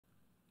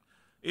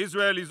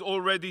Israel is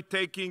already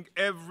taking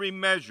every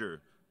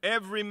measure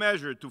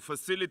to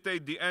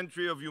facilitate the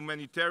entry of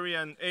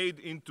humanitarian aid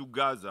into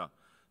Gaza.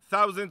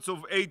 Thousands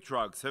of aid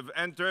trucks have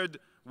entered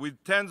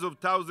with tens of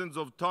thousands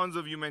of tons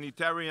of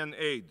humanitarian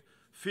aid.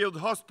 Field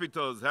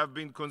hospitals have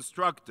been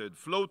constructed.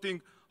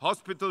 Floating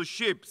hospital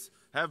ships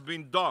have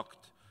been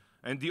docked.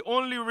 And the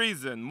only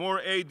reason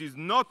more aid is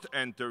not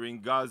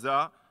entering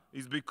Gaza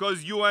is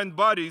because UN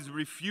bodies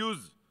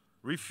refuse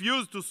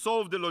to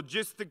solve the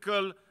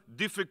logistical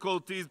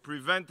difficulties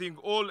preventing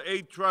all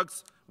aid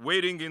trucks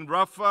waiting in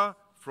Rafah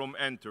from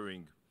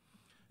entering.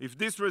 If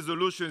this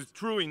resolution's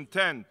true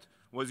intent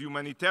was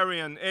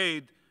humanitarian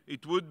aid,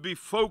 it would be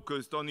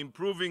focused on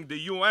improving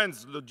the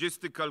UN's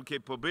logistical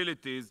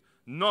capabilities,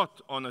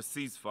 not on a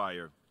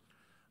ceasefire.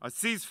 A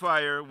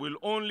ceasefire will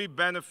only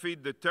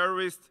benefit the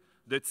terrorists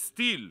that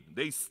steal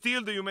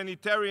the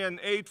humanitarian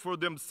aid for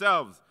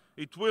themselves.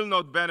 It will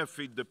not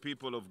benefit the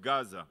people of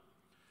Gaza.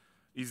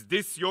 Is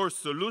this your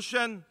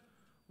solution?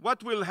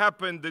 What will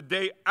happen the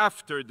day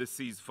after the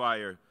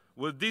ceasefire?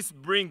 Will this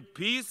bring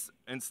peace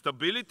and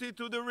stability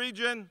to the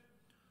region?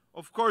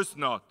 Of course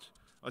not.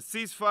 A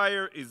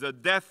ceasefire is a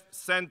death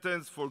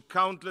sentence for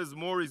countless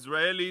more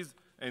Israelis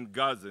and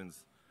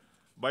Gazans.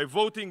 By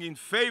voting in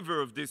favor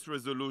of this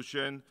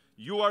resolution,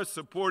 you are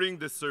supporting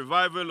the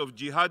survival of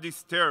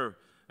jihadist terror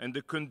and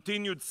the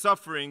continued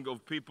suffering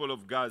of people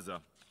of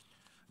Gaza.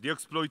 The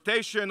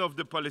exploitation of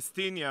the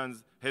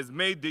Palestinians has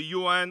made the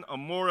UN a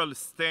moral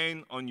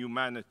stain on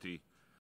humanity.